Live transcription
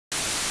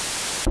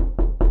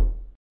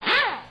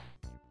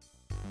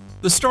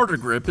The starter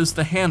grip is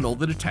the handle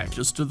that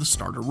attaches to the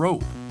starter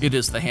rope. It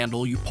is the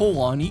handle you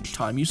pull on each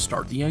time you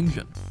start the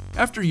engine.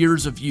 After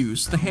years of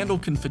use, the handle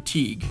can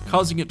fatigue,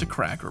 causing it to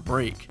crack or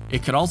break.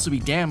 It can also be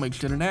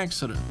damaged in an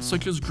accident,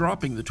 such as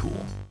dropping the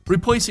tool.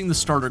 Replacing the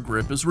starter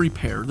grip is a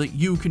repair that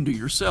you can do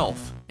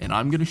yourself, and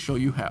I'm going to show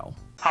you how.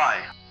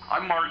 Hi,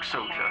 I'm Mark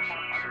Socha.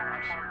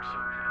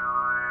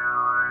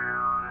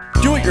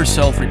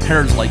 Do-it-yourself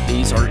repairs like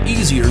these are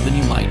easier than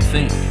you might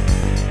think.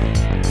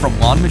 From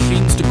lawn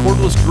machines to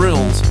cordless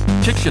drills,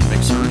 kitchen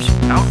mixers,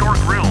 Outdoor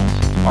grills.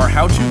 our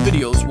how-to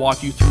videos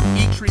walk you through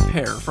each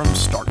repair from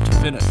start to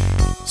finish.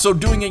 So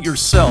doing it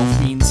yourself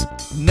means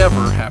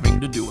never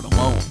having to do it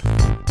alone.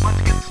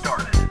 Let's get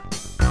started.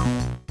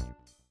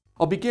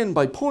 I'll begin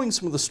by pulling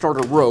some of the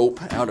starter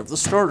rope out of the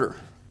starter.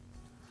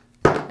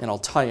 And I'll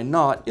tie a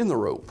knot in the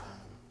rope.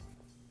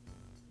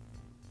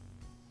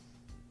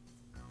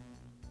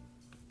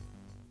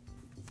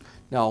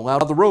 Now allow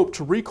the rope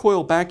to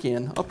recoil back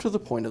in up to the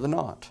point of the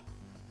knot.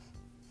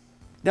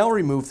 Now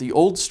remove the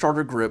old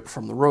starter grip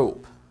from the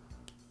rope.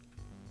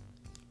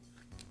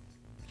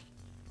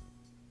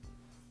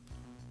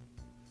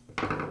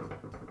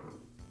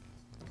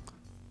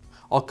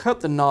 I'll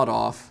cut the knot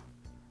off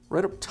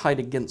right up tight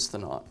against the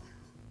knot.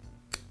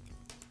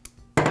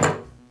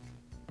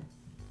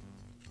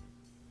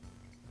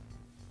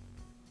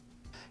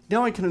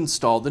 Now I can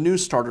install the new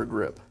starter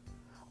grip.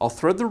 I'll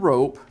thread the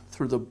rope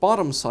through the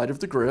bottom side of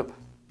the grip.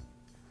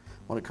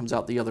 When it comes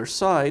out the other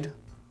side,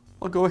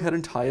 I'll go ahead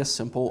and tie a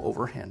simple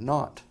overhand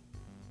knot.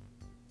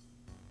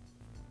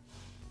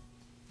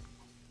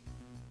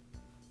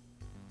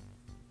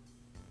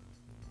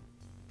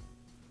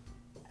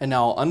 And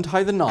now I'll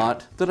untie the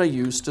knot that I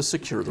used to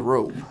secure the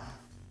rope.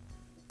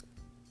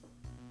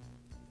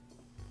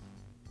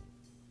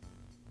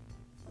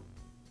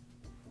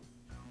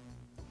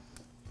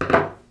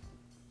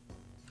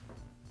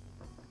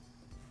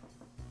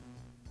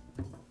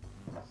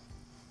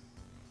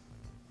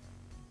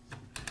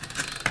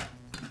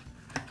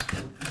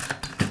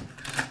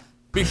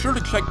 Be sure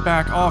to check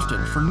back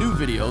often for new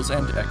videos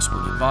and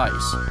expert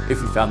advice.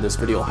 If you found this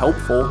video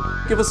helpful,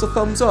 give us a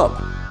thumbs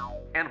up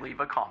And leave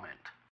a comment.